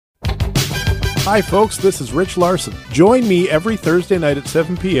Hi, folks. This is Rich Larson. Join me every Thursday night at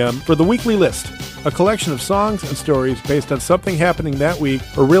 7 p.m. for The Weekly List, a collection of songs and stories based on something happening that week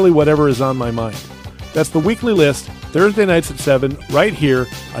or really whatever is on my mind. That's The Weekly List, Thursday nights at 7, right here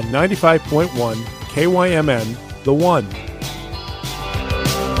on 95.1 KYMN, The One.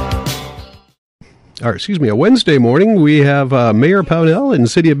 A Wednesday morning, we have Mayor Pownell and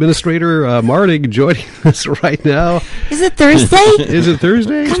City Administrator Martig joining us right now. Is it Thursday? Is it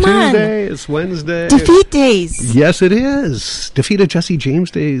Thursday? Come it's Tuesday? on. It's Wednesday. Defeat days. Yes, it is. Defeat of Jesse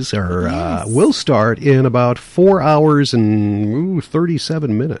James days will start in about 4 hours and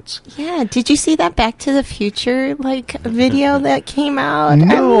 37 minutes. Yeah. Did you see that Back to the Future video that came out?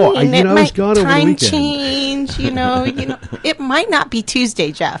 No, I was gone over the time weekend. Change. It might not be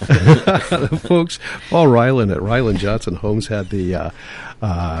Tuesday, Jeff. Folks. Paul Ryland at Ryland Johnson Homes had the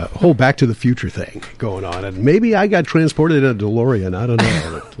whole Back to the Future thing going on, and maybe I got transported in a DeLorean. I don't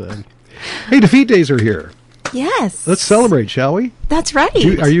know. But, hey, Defeat Days are here. Yes. Let's celebrate, shall we? That's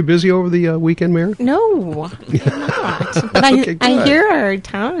right. Are you busy over the weekend, Mayor? No, I'm not. But Okay, I hear our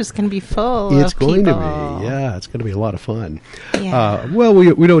town is going to be full It's of going people. to be. Yeah, it's going to be a lot of fun. Yeah. Well,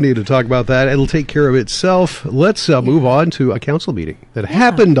 we don't need to talk about that. It'll take care of itself. Let's move on to a council meeting that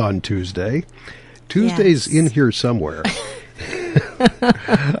happened on Tuesday. Tuesday's in here somewhere.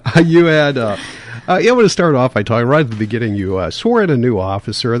 You had, I want to start off by talking right at the beginning. You swore in a new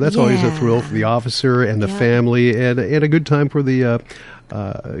officer. That's always a thrill for the officer and the family, and a good time for the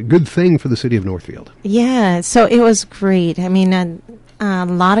good thing for the city of Northfield. Yeah, so it was great. I mean, a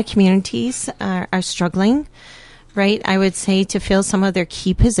lot of communities are struggling, right? I would say to fill some of their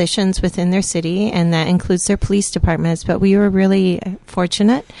key positions within their city, and that includes their police departments. But we were really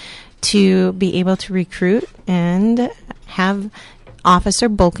fortunate to be able to recruit and have Officer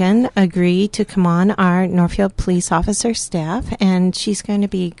Bulkin agree to come on our Northfield police officer staff, and she's going to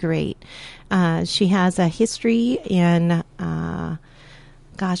be great. She has a history in,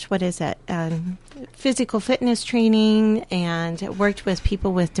 physical fitness training, and worked with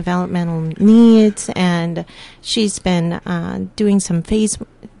people with developmental needs, and she's been doing some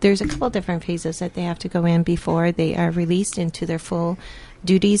there's a couple different phases that they have to go in before they are released into their full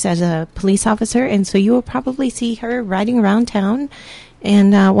duties as a police officer, and so you will probably see her riding around town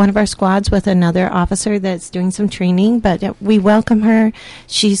in one of our squads with another officer that's doing some training, but we welcome her.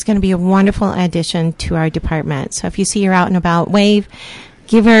 She's going to be a wonderful addition to our department. So if you see her out and about, wave,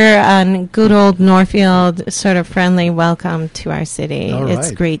 give her a good old Northfield sort of friendly welcome to our city. All right.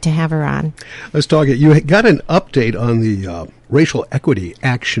 It's great to have her on. Let's talk it. You got an update on the Racial Equity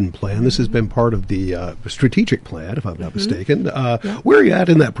Action Plan. This has been part of the strategic plan, if I'm not mistaken. Where are you at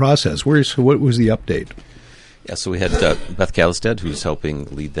in that process? What was the update? Yeah, so we had Beth Callistad, who's helping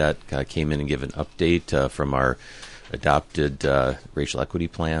lead that, came in and gave an update from our adopted racial equity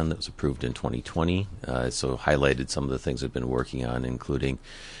plan that was approved in 2020. So highlighted some of the things we've been working on, including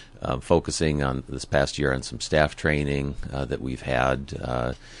focusing on this past year on some staff training that we've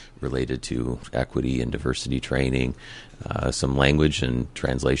had related to equity and diversity training, some language and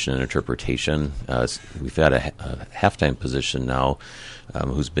translation and interpretation. We've had a half-time position now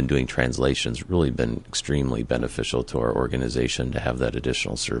who's been doing translations, really been extremely beneficial to our organization to have that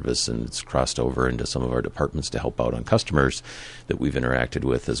additional service, and it's crossed over into some of our departments to help out on customers that we've interacted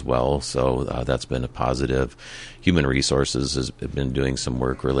with as well. So that's been a positive. Human Resources has been doing some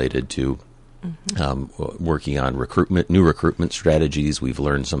work related to working on new recruitment strategies. We've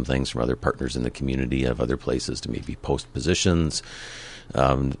learned some things from other partners in the community of other places to maybe post positions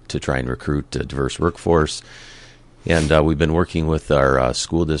to try and recruit a diverse workforce. And we've been working with our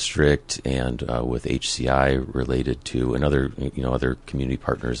school district and with HCI related to other community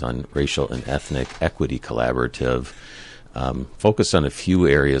partners on racial and ethnic equity collaborative, focused on a few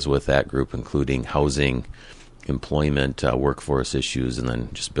areas with that group, including housing, employment, workforce issues, and then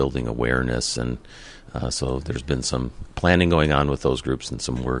just building awareness. And so there's been some planning going on with those groups and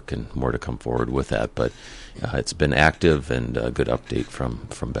some work and more to come forward with that. But it's been active and a good update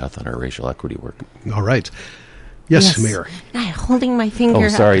from Beth on our racial equity work. All right. Yes, Mayor. I'm holding my finger. Oh,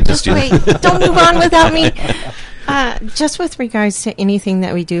 sorry. Just wait. Don't move on without me. Just with regards to anything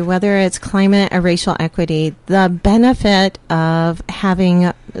that we do, whether it's climate or racial equity, the benefit of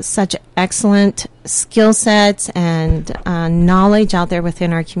having such excellent skill sets and knowledge out there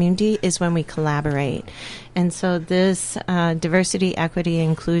within our community is when we collaborate. And so this diversity, equity,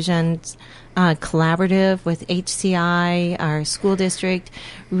 inclusion collaborative with HCI, our school district,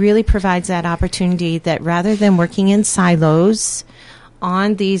 really provides that opportunity that rather than working in silos,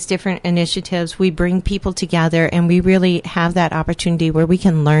 on these different initiatives, we bring people together and we really have that opportunity where we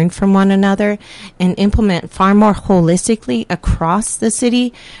can learn from one another and implement far more holistically across the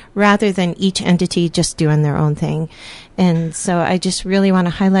city rather than each entity just doing their own thing. And so I just really want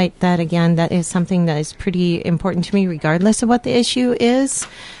to highlight that again. That is something that is pretty important to me, regardless of what the issue is,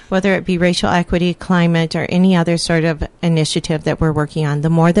 whether it be racial equity, climate, or any other sort of initiative that we're working on. The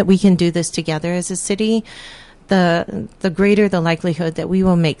more that we can do this together as a city, the greater the likelihood that we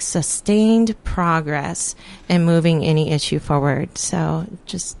will make sustained progress in moving any issue forward. So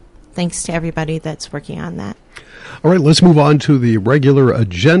just thanks to everybody that's working on that. All right, let's move on to the regular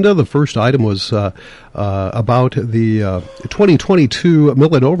agenda. The first item was about the 2022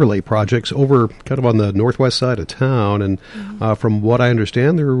 mill and overlay projects over kind of on the northwest side of town. And from what I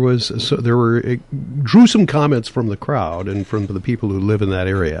understand, there were drew some comments from the crowd and from the people who live in that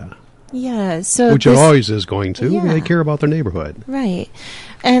area. Yeah, so which it always is going to. Yeah. They care about their neighborhood, right?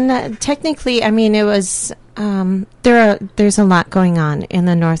 And technically, I mean, it was there's a lot going on in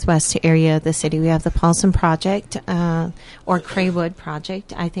the northwest area of the city. We have the Paulson Project or Craywood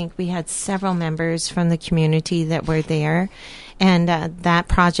Project. I think we had several members from the community that were there, and that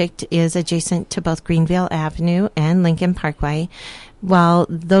project is adjacent to both Greenville Avenue and Lincoln Parkway. While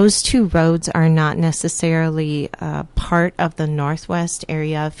those two roads are not necessarily part of the Northwest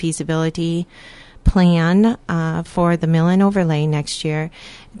area feasibility plan for the mill and overlay next year,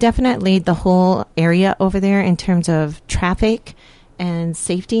 definitely the whole area over there in terms of traffic and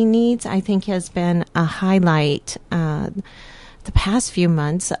safety needs, I think has been a highlight the past few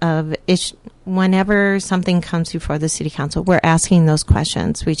months of whenever something comes before the city council, we're asking those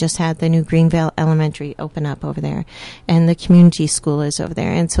questions. We just had the new Greenville Elementary open up over there, and the community school is over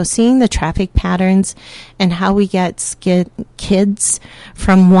there. And so seeing the traffic patterns and how we get kids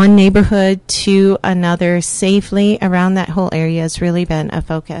from one neighborhood to another safely around that whole area has really been a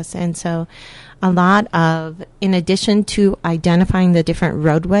focus. And so a lot of, in addition to identifying the different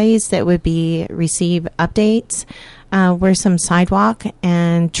roadways that would receive updates, were some sidewalk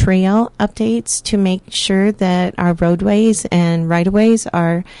and trail updates to make sure that our roadways and right-of-ways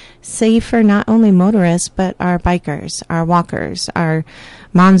are safe for not only motorists, but our bikers, our walkers, our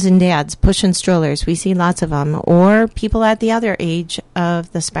moms and dads pushing strollers. We see lots of them. Or people at the other age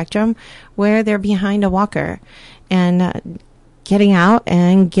of the spectrum where they're behind a walker and getting out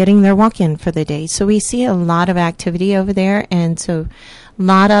and getting their walk in for the day. So we see a lot of activity over there. And so a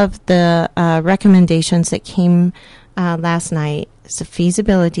lot of the recommendations that came last night, it's a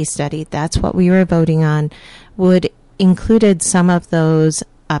feasibility study, that's what we were voting on, included some of those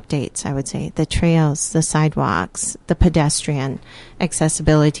updates, I would say, the trails, the sidewalks, the pedestrian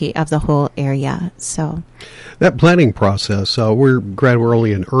accessibility of the whole area. So that planning process, we're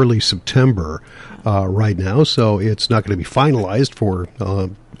only in early September right now, so it's not going to be finalized for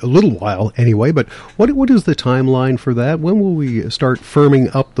a little while anyway, but what is the timeline for that? When will we start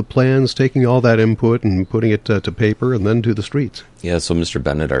firming up the plans, taking all that input and putting it to paper and then to the streets? Yeah, so Mr.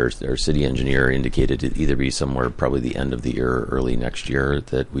 Bennett, our city engineer, indicated it'd either be somewhere probably the end of the year or early next year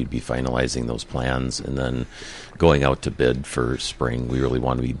that we'd be finalizing those plans and then going out to bid for spring. We really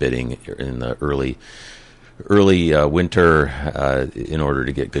want to be bidding in the early winter in order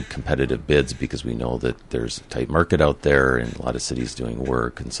to get good competitive bids, because we know that there's a tight market out there and a lot of cities doing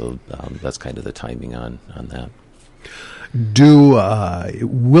work, and so that's kind of the timing on that.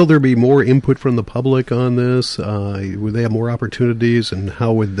 Will there be more input from the public on this? Would they have more opportunities, and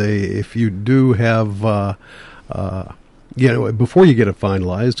how would they, if you do have, before you get it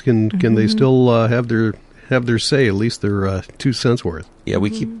finalized, can they still have their say, at least their 2 cents worth? Yeah,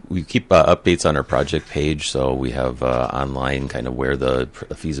 we keep updates on our project page, so we have online kind of where the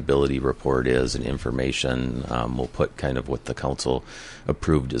feasibility report is and information. We'll put kind of what the council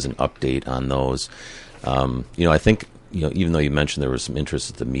approved as an update on those. I think, even though you mentioned there was some interest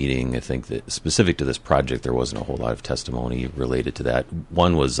at the meeting, I think that specific to this project, there wasn't a whole lot of testimony related to that.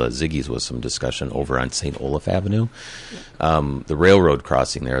 One was Ziggy's was some discussion over on St. Olaf Avenue. The railroad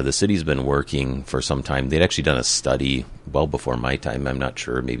crossing there, the city's been working for some time. They'd actually done a study well before my time, I'm not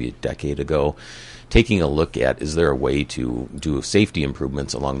sure, maybe a decade ago, taking a look at, is there a way to do safety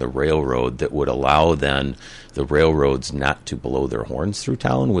improvements along the railroad that would allow then the railroads not to blow their horns through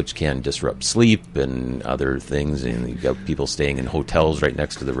town, which can disrupt sleep and other things. And you've got people staying in hotels right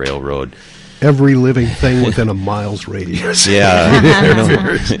next to the railroad. Every living thing within a mile's radius. Yeah.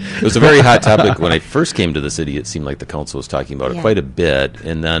 It was a very hot topic. When I first came to the city, it seemed like the council was talking about it quite a bit.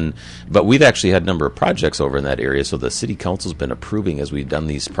 But we've actually had a number of projects over in that area. So the city council's been approving, as we've done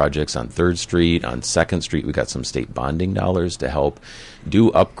these projects on 3rd Street, on 2nd Street. We got some state bonding dollars to help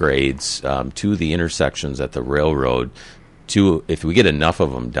do upgrades to the intersections at the railroad two, if we get enough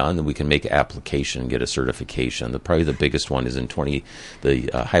of them done, then we can make an application and get a certification. Probably the biggest one is in the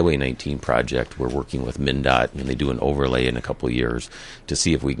Highway 19 project. We're working with MnDOT, and they do an overlay in a couple of years to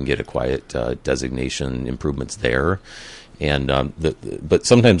see if we can get a quiet designation improvements there. And but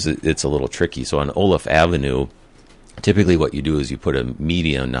sometimes it's a little tricky. So on Olaf Avenue, typically what you do is you put a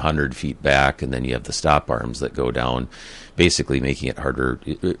median 100 feet back, and then you have the stop arms that go down, basically making it harder.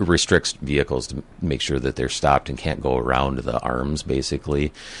 It restricts vehicles to make sure that they're stopped and can't go around the arms,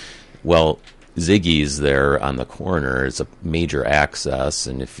 basically. Well, Ziggy's there on the corner. It's a major access,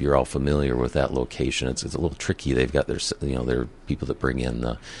 and if you're all familiar with that location, it's a little tricky. They've got their people that bring in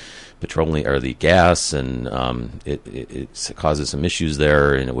the petroleum or the gas, and it causes some issues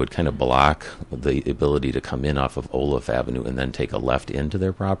there, and it would kind of block the ability to come in off of Olaf Avenue and then take a left into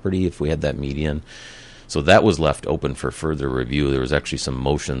their property if we had that median. So that was left open for further review. There was actually some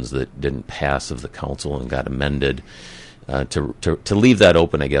motions that didn't pass of the council and got amended to leave that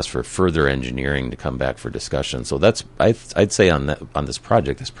open, I guess, for further engineering to come back for discussion. So that's I'd say on this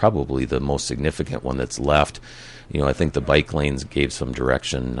project, that's probably the most significant one that's left. I think the bike lanes gave some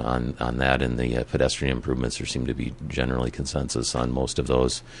direction on that, and the pedestrian improvements, there seemed to be generally consensus on most of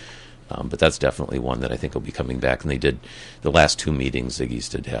those. But that's definitely one that I think will be coming back. And they did, the last two meetings, Ziggy's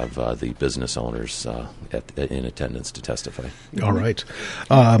did have the business owners in attendance to testify. All right.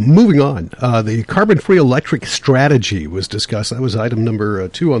 Moving on, the carbon-free electric strategy was discussed. That was item number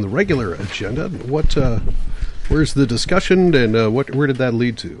 2 on the regular agenda. Where's the discussion, and where did that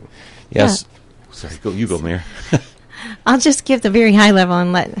lead to? Yes. Yeah. Sorry, you go, Mayor. I'll just give the very high level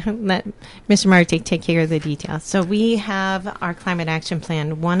and let Mr. Martig take care of the details. So we have our climate action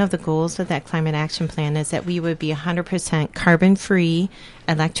plan. One of the goals of that climate action plan is that we would be 100% carbon-free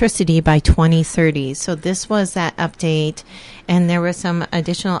electricity by 2030. So this was that update, and there was some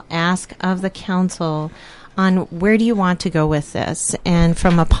additional ask of the council on where do you want to go with this, and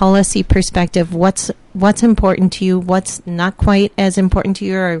from a policy perspective, what's important to you, what's not quite as important to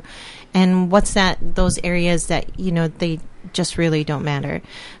you, and what's those areas that they just really don't matter.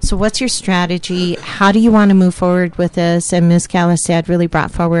 So what's your strategy? How do you want to move forward with this? And Ms. Calistad really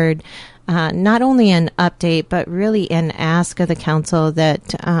brought forward not only an update, but really an ask of the council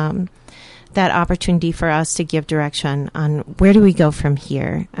that that opportunity for us to give direction on where do we go from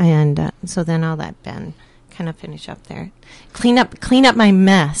here. And so then I'll let Ben kind of finish up there. Clean up my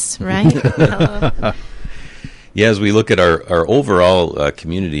mess, right? Yeah, as we look at our overall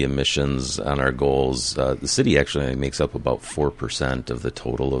community emissions on our goals, the city actually makes up about 4% of the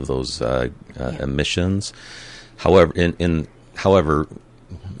total of those emissions. However,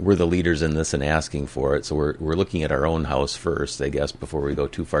 we're the leaders in this and asking for it, so we're looking at our own house first, I guess, before we go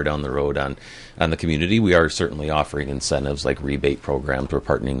too far down the road on the community. We are certainly offering incentives like rebate programs. We're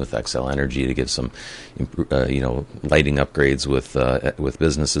partnering with XL Energy to give some, lighting upgrades with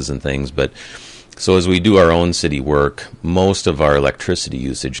businesses and things, but. So as we do our own city work, most of our electricity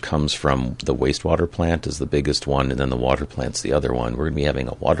usage comes from the wastewater plant is the biggest one, and then the water plant's the other one. We're going to be having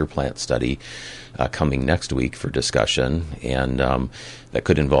a water plant study coming next week for discussion, and that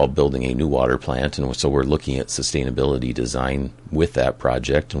could involve building a new water plant. And so we're looking at sustainability design with that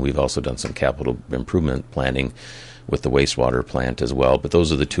project, and we've also done some capital improvement planning with the wastewater plant as well. But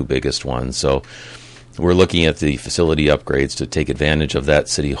those are the two biggest ones. So we're looking at the facility upgrades to take advantage of that.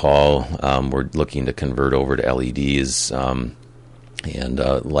 City Hall, we're looking to convert over to LEDs, and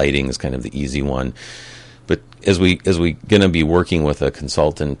lighting is kind of the easy one. But as we going to be working with a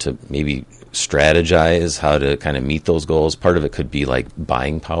consultant to maybe strategize how to kind of meet those goals, part of it could be like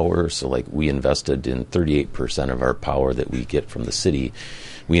buying power. So like we invested in 38% of our power that we get from the city.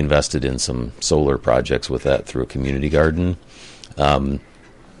 We invested in some solar projects with that through a community garden.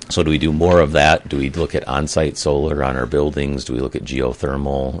 So do we do more of that? Do we look at on-site solar on our buildings? Do we look at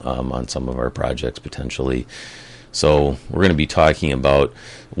geothermal on some of our projects potentially? So we're going to be talking about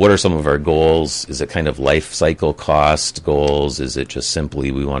what are some of our goals. Is it kind of life cycle cost goals? Is it just simply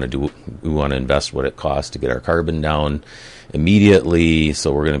we want to invest what it costs to get our carbon down immediately?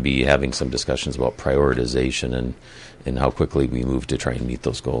 So we're going to be having some discussions about prioritization and how quickly we move to try and meet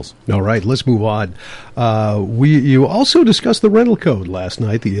those goals. All right, let's move on. You also discussed the rental code last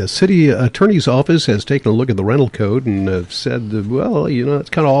night. The city attorney's office has taken a look at the rental code and said, well, it's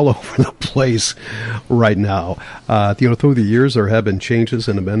kind of all over the place right now. Through the years, there have been changes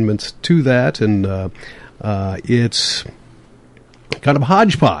and amendments to that, and it's kind of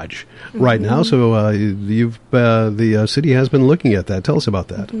hodgepodge right now. So the city has been looking at that. Tell us about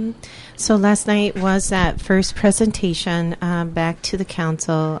that. Mm-hmm. So last night was that first presentation back to the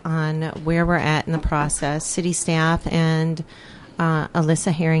council on where we're at in the process. City staff and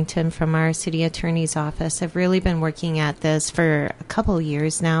Alyssa Harrington from our city attorney's office have really been working at this for a couple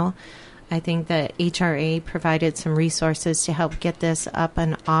years now. I think the HRA provided some resources to help get this up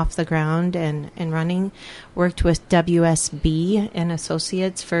and off the ground and running. Worked with WSB and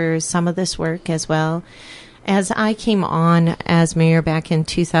Associates for some of this work as well. As I came on as mayor back in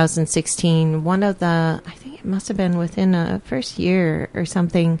 2016, one of the, I think it must have been within the first year or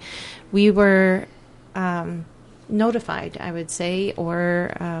something, we were notified, I would say,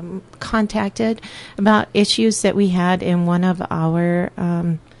 or contacted about issues that we had in one of our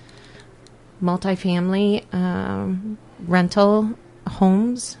multifamily rental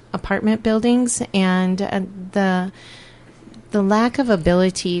homes, apartment buildings, and the lack of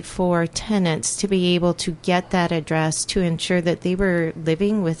ability for tenants to be able to get that address to ensure that they were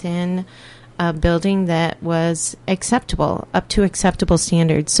living within a building that was acceptable, up to acceptable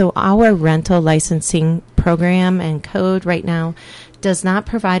standards. So our rental licensing program and code right now does not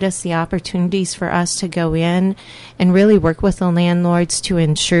provide us the opportunities for us to go in and really work with the landlords to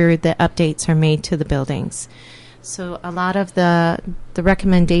ensure that updates are made to the buildings. So a lot of the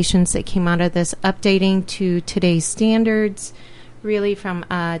recommendations that came out of this updating to today's standards, really from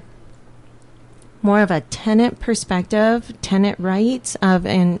more of a tenant perspective, tenant rights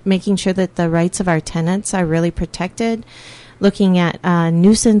and making sure that the rights of our tenants are really protected, looking at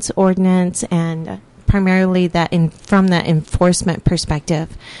nuisance ordinance and primarily that from the enforcement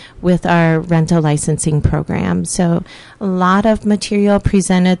perspective with our rental licensing program. So a lot of material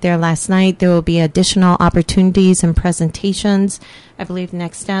presented there last night. There will be additional opportunities and presentations. I believe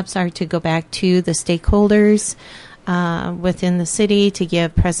next steps are to go back to the stakeholders within the city to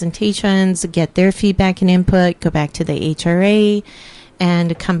give presentations, get their feedback and input, go back to the HRA,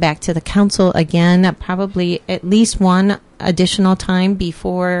 and come back to the council again, probably at least one additional time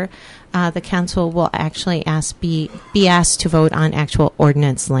before the council will actually be asked to vote on actual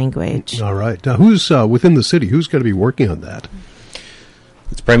ordinance language. All right. Now, who's within the city? Who's going to be working on that?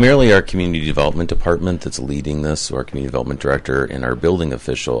 It's primarily our community development department that's leading this. So our community development director and our building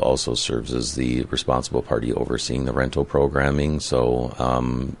official also serves as the responsible party overseeing the rental programming. So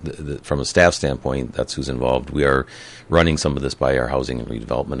from a staff standpoint, that's who's involved. We are running some of this by our Housing and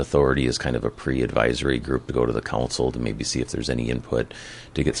Redevelopment Authority as kind of a pre-advisory group to go to the council to maybe see if there's any input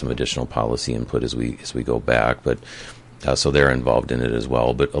to get some additional policy input as we go back. But so they're involved in it as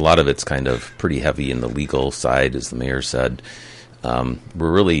well. But a lot of it's kind of pretty heavy in the legal side, as the mayor said.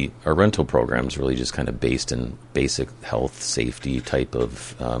 Our rental program is really just kind of based in basic health, safety type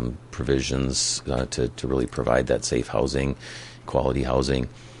of provisions to really provide that safe housing, quality housing.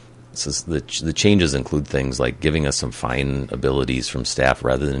 So the changes include things like giving us some fine abilities from staff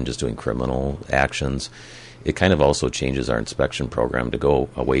rather than just doing criminal actions. It kind of also changes our inspection program to go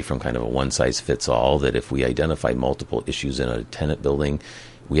away from kind of a one-size-fits-all, that if we identify multiple issues in a tenant building,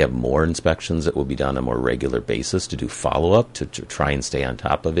 we have more inspections that will be done on a more regular basis to do follow-up to try and stay on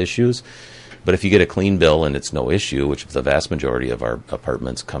top of issues. But if you get a clean bill and it's no issue, which the vast majority of our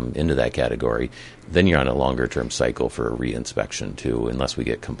apartments come into that category, then you're on a longer-term cycle for a re-inspection too, unless we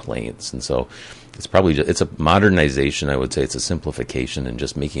get complaints. And so it's a modernization, I would say. It's a simplification and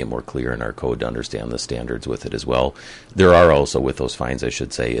just making it more clear in our code to understand the standards with it as well. There are also, with those fines, I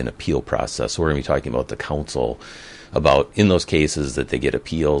should say, an appeal process. So we're going to be talking about the council, about in those cases that they get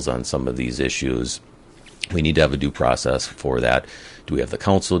appeals on some of these issues. We need to have a due process for that. Do we have the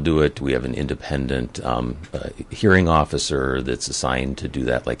council do it? Do we have an independent hearing officer that's assigned to do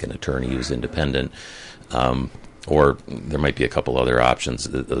that, like an attorney who's independent? Or there might be a couple other options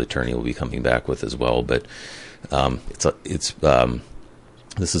that the attorney will be coming back with as well. But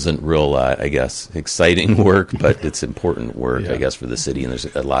this isn't real, I guess, exciting work, but it's important work, I guess, for the city, and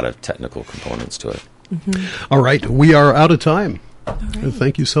there's a lot of technical components to it. Mm-hmm. All right, we are out of time. All right.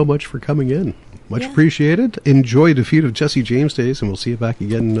 Thank you so much for coming in. Much appreciated. Enjoy Defeat of Jesse James Days, and we'll see you back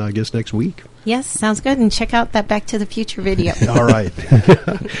again, I guess, next week. Yes, sounds good. And check out that Back to the Future video. All right.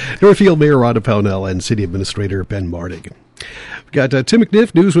 Northfield Mayor Rhonda Pownell and City Administrator Ben Martig. We've got Tim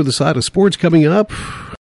McNiff, news with a side of sports coming up.